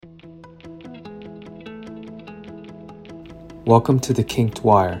Welcome to the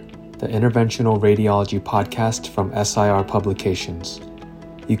JVIR, the Interventional Radiology podcast from SIR Publications.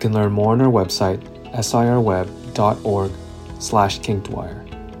 You can learn more on our website,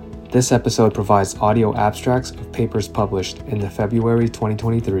 sirweb.org/JVIR. This episode provides audio abstracts of papers published in the February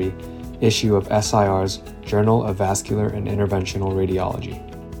 2023 issue of SIR's Journal of Vascular and Interventional Radiology.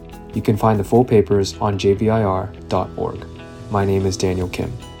 You can find the full papers on jvir.org. My name is Daniel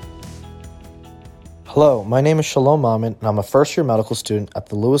Kim. Hello, my name is Shalom Mamet, and I'm a first-year medical student at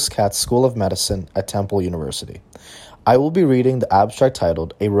the Lewis Katz School of Medicine at Temple University. I will be reading the abstract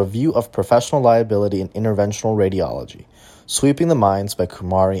titled A Review of Professional Liability in Interventional Radiology, Sweeping the Minds by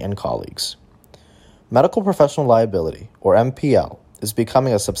Kumari and colleagues. Medical professional liability, or MPL, is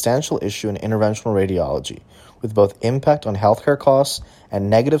becoming a substantial issue in interventional radiology, with both impact on healthcare costs and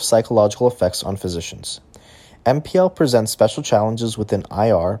negative psychological effects on physicians. MPL presents special challenges within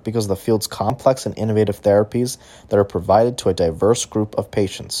IR because of the field's complex and innovative therapies that are provided to a diverse group of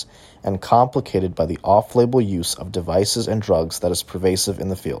patients, and complicated by the off-label use of devices and drugs that is pervasive in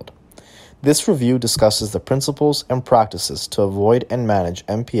the field. This review discusses the principles and practices to avoid and manage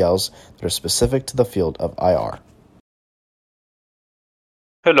MPLs that are specific to the field of IR.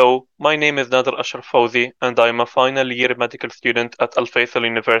 Hello, my name is Nader Ashraf Fawzi, and I am a final year medical student at Al Faisal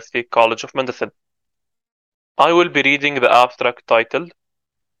University College of Medicine. I will be reading the abstract titled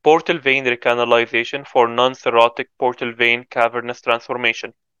Portal Vein Recanalization for Non-Cirrhotic Portal Vein Cavernous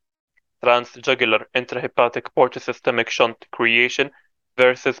Transformation, Transjugular Intrahepatic Portosystemic Shunt Creation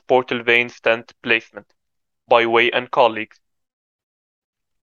versus Portal Vein Stent Placement, by Wei and colleagues.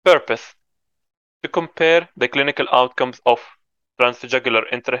 Purpose: to compare the clinical outcomes of transjugular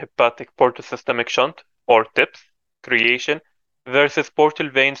intrahepatic portosystemic shunt, or TIPS, creation versus portal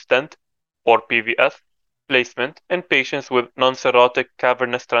vein stent, or PVS, placement in patients with non-cirrhotic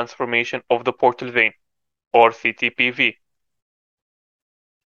cavernous transformation of the portal vein, or CTPV.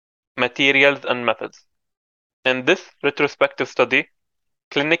 Materials and methods. In this retrospective study,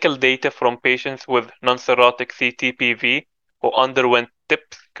 clinical data from patients with non-cirrhotic CTPV who underwent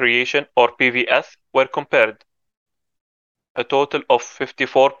TIPS creation, or PVS, were compared. A total of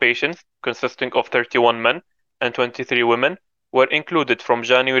 54 patients, consisting of 31 men and 23 women, were included from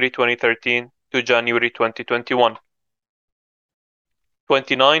January 2013 to January 2021.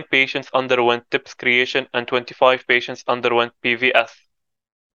 29 patients underwent TIPS creation and 25 patients underwent PVS.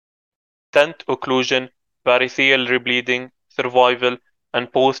 Stent occlusion, variceal rebleeding, survival,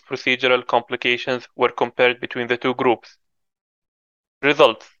 and post-procedural complications were compared between the two groups.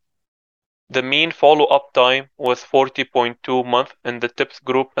 Results: the mean follow-up time was 40.2 months in the TIPS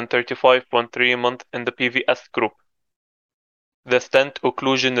group and 35.3 months in the PVS group. The stent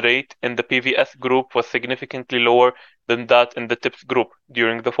occlusion rate in the PVS group was significantly lower than that in the TIPS group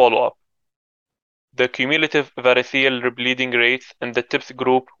during the follow-up. The cumulative variceal rebleeding rates in the TIPS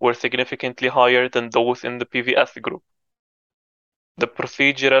group were significantly higher than those in the PVS group. The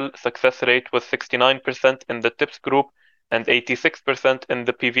procedural success rate was 69% in the TIPS group and 86% in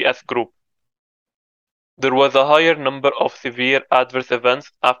the PVS group. There was a higher number of severe adverse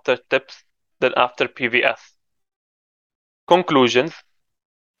events after TIPS than after PVS. Conclusions: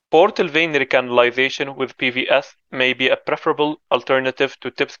 portal vein recanalization with PVS may be a preferable alternative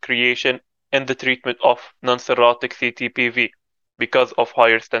to TIPS creation in the treatment of non-cirrhotic CTPV because of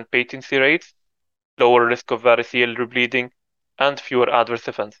higher stent patency rates, lower risk of variceal rebleeding, and fewer adverse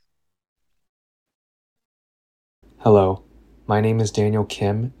events. Hello, my name is Daniel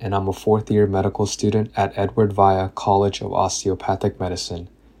Kim, and I'm a fourth-year medical student at Edward Via College of Osteopathic Medicine.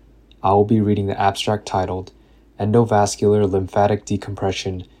 I will be reading the abstract titled Endovascular Lymphatic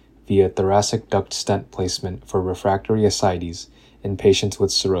Decompression via Thoracic Duct Stent Placement for Refractory Ascites in Patients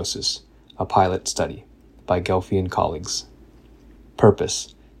with Cirrhosis, a Pilot Study, by Gelfi and colleagues.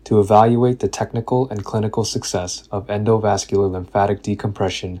 Purpose: to evaluate the technical and clinical success of endovascular lymphatic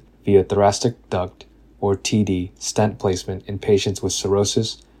decompression via thoracic duct, or TD, stent placement in patients with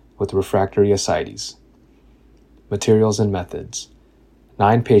cirrhosis with refractory ascites. Materials and methods.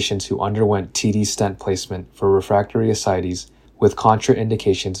 9 patients who underwent TD stent placement for refractory ascites with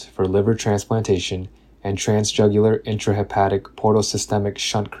contraindications for liver transplantation and transjugular intrahepatic portosystemic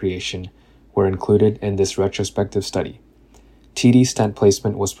shunt creation were included in this retrospective study. TD stent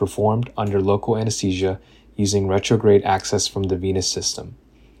placement was performed under local anesthesia using retrograde access from the venous system.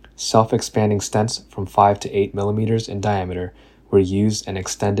 Self-expanding stents from 5 to 8 millimeters in diameter were used and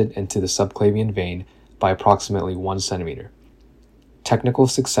extended into the subclavian vein by approximately 1 centimeter. Technical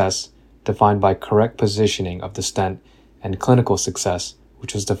success, defined by correct positioning of the stent, and clinical success,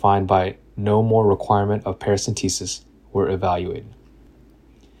 which was defined by no more requirement of paracentesis, were evaluated.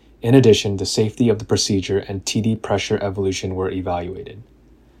 In addition, the safety of the procedure and TD pressure evolution were evaluated.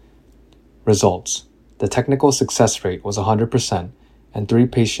 Results. The technical success rate was 100%, and 3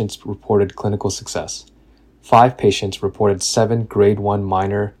 patients reported clinical success. 5 patients reported 7 grade 1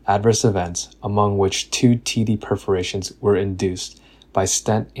 minor adverse events, among which 2 TD perforations were induced by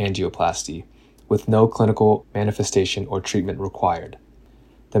stent angioplasty, with no clinical manifestation or treatment required.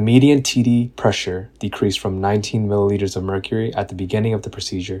 The median TD pressure decreased from 19 milliliters of mercury at the beginning of the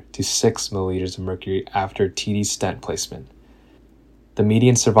procedure to 6 milliliters of mercury after TD stent placement. The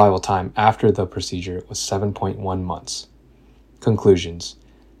median survival time after the procedure was 7.1 months. Conclusions.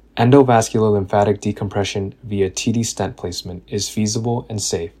 Endovascular lymphatic decompression via TD stent placement is feasible and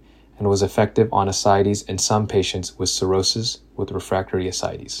safe and was effective on ascites in some patients with cirrhosis with refractory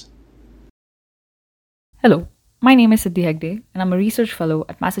ascites. Hello, my name is Siddhi Hegde, and I'm a research fellow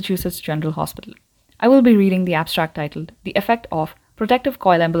at Massachusetts General Hospital. I will be reading the abstract titled The Effect of Protective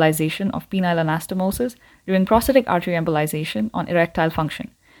Coil Embolization of Penile Anastomosis During Prostatic Artery Embolization on Erectile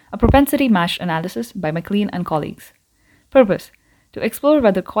Function, a propensity-matched analysis by McLean and colleagues. Purpose: to explore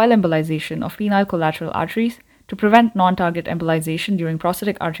whether coil embolization of penile collateral arteries to prevent non-target embolization during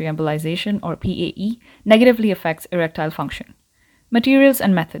prostatic artery embolization or PAE negatively affects erectile function. Materials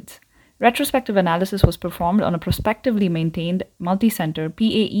and methods. Retrospective analysis was performed on a prospectively maintained multi-center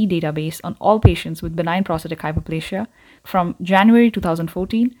PAE database on all patients with benign prostatic hyperplasia from January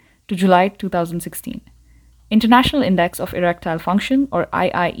 2014 to July 2016. International Index of Erectile Function or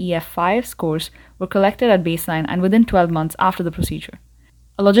IIEF-5 scores were collected at baseline and within 12 months after the procedure.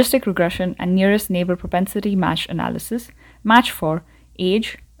 A logistic regression and nearest neighbor propensity match analysis match for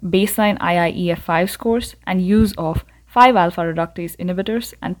age, baseline IIEF-5 scores, and use of 5-alpha reductase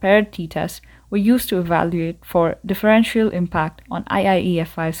inhibitors and paired t-tests were used to evaluate for differential impact on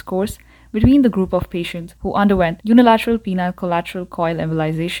IIEF-5 scores between the group of patients who underwent unilateral penile collateral coil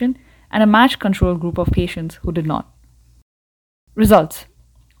embolization and a matched control group of patients who did not. Results.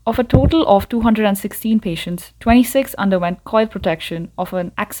 Of a total of 216 patients, 26 underwent coil protection of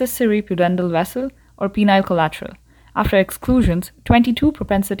an accessory pudendal vessel or penile collateral. After exclusions, 22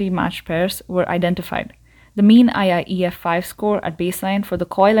 propensity-matched pairs were identified. The mean IIEF-5 score at baseline for the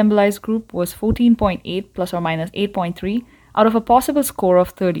coil embolized group was 14.8 plus or minus 8.3 out of a possible score of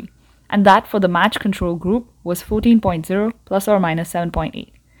 30, and that for the match control group was 14.0 plus or minus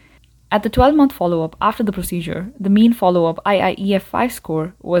 7.8. At the 12-month follow-up after the procedure, the mean follow-up IIEF-5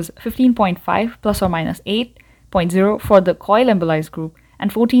 score was 15.5 plus or minus 8.0 for the coil embolized group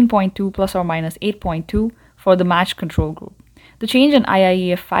and 14.2 plus or minus 8.2 for the match control group. The change in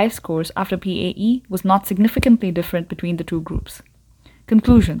IIEF-5 scores after PAE was not significantly different between the two groups.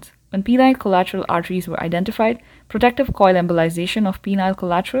 Conclusions. When penile collateral arteries were identified, protective coil embolization of penile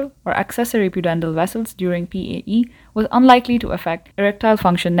collateral or accessory pudendal vessels during PAE was unlikely to affect erectile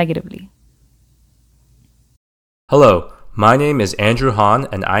function negatively. Hello, my name is Andrew Hahn,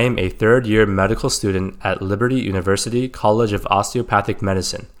 and I am a third-year medical student at Liberty University College of Osteopathic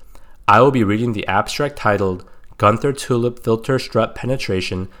Medicine. I will be reading the abstract titled Gunther Tulip Filter Strut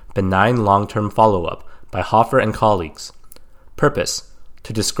Penetration Benign Long-Term Follow-Up by Hoffer and colleagues. Purpose: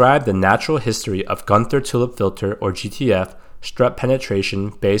 to describe the natural history of Gunther Tulip Filter or GTF strut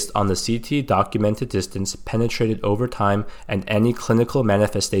penetration based on the CT documented distance penetrated over time and any clinical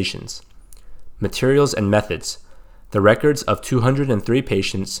manifestations. Materials and methods. The records of 203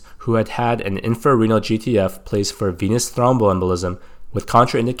 patients who had had an infrarenal GTF placed for venous thromboembolism with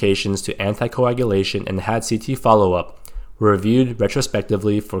contraindications to anticoagulation and had CT follow-up were reviewed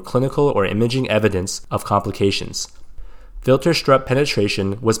retrospectively for clinical or imaging evidence of complications. Filter strut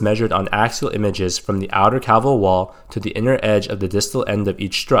penetration was measured on axial images from the outer calval wall to the inner edge of the distal end of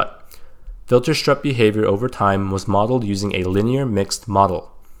each strut. Filter strut behavior over time was modeled using a linear mixed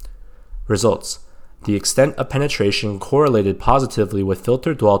model. Results. The extent of penetration correlated positively with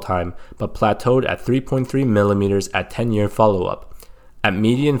filter dwell time but plateaued at 3.3 millimeters at 10-year follow-up. At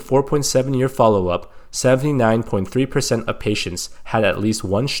median 4.7-year follow-up, 79.3% of patients had at least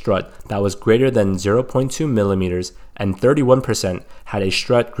one strut that was greater than 0.2 millimeters, and 31% had a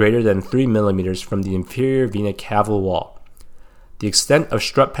strut greater than 3 millimeters from the inferior vena cava wall. The extent of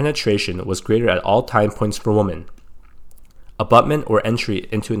strut penetration was greater at all time points for women. Abutment or entry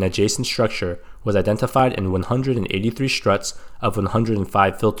into an adjacent structure was identified in 183 struts of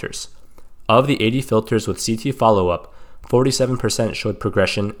 105 filters. Of the 80 filters with CT follow-up, 47% showed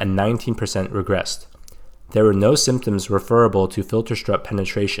progression and 19% regressed. There were no symptoms referable to filter strut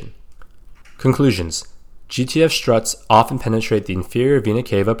penetration. Conclusions. GTF struts often penetrate the inferior vena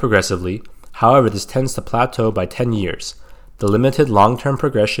cava progressively. However, this tends to plateau by 10 years. The limited long-term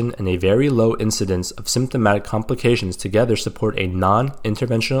progression and a very low incidence of symptomatic complications together support a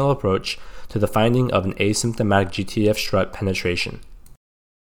non-interventional approach to the finding of an asymptomatic GTF strut penetration.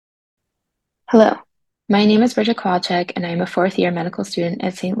 Hello, my name is Bridget Kowalczyk, and I am a fourth-year medical student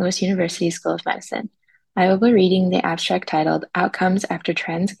at St. Louis University School of Medicine. I will be reading the abstract titled Outcomes After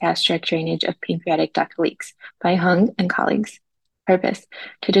Transgastric Drainage of Pancreatic Duct Leaks by Hung and colleagues. Purpose: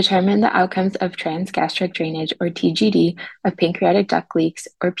 to determine the outcomes of transgastric drainage, or TGD, of pancreatic duct leaks,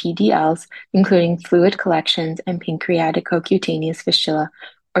 or PDLs, including fluid collections and pancreaticocutaneous fistula,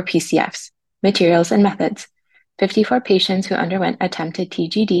 or PCFs. Materials and methods. 54 patients who underwent attempted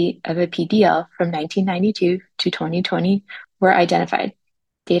TGD of a PDL from 1992 to 2020 were identified.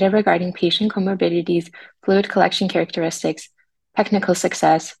 Data regarding patient comorbidities, fluid collection characteristics, technical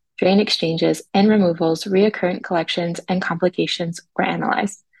success, drain exchanges and removals, recurrent collections, and complications were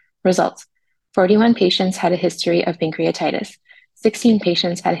analyzed. Results: 41 patients had a history of pancreatitis. 16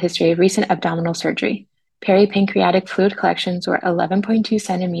 patients had a history of recent abdominal surgery. Peripancreatic fluid collections were 11.2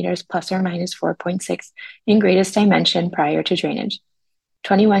 centimeters plus or minus 4.6 in greatest dimension prior to drainage.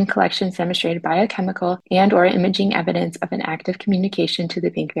 21 collections demonstrated biochemical and/or imaging evidence of an active communication to the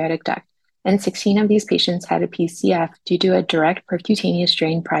pancreatic duct, and 16 of these patients had a PCF due to a direct percutaneous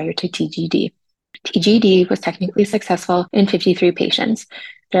drain prior to TGD. TGD was technically successful in 53 patients.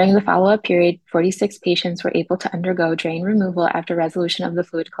 During the follow-up period, 46 patients were able to undergo drain removal after resolution of the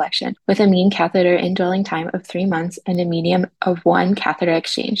fluid collection, with a mean catheter indwelling time of 3 months and a median of 1 catheter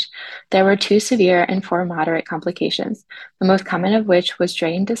exchange. There were 2 severe and 4 moderate complications, the most common of which was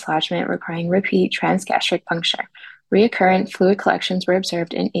drain dislodgement requiring repeat transgastric puncture. Recurrent fluid collections were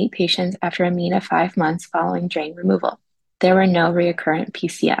observed in 8 patients after a mean of 5 months following drain removal. There were no recurrent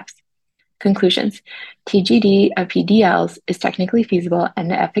PCFs. Conclusions: TGD of PDLs is technically feasible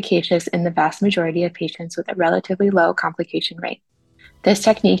and efficacious in the vast majority of patients with a relatively low complication rate. This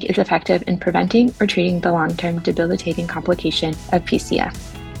technique is effective in preventing or treating the long-term debilitating complication of PCF.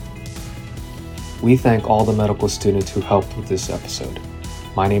 We thank all the medical students who helped with this episode.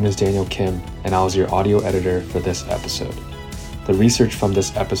 My name is Daniel Kim, and I was your audio editor for this episode. The research from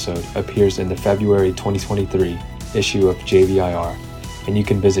this episode appears in the February 2023 issue of JVIR, and you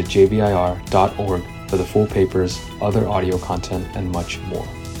can visit jvir.org for the full papers, other audio content, and much more.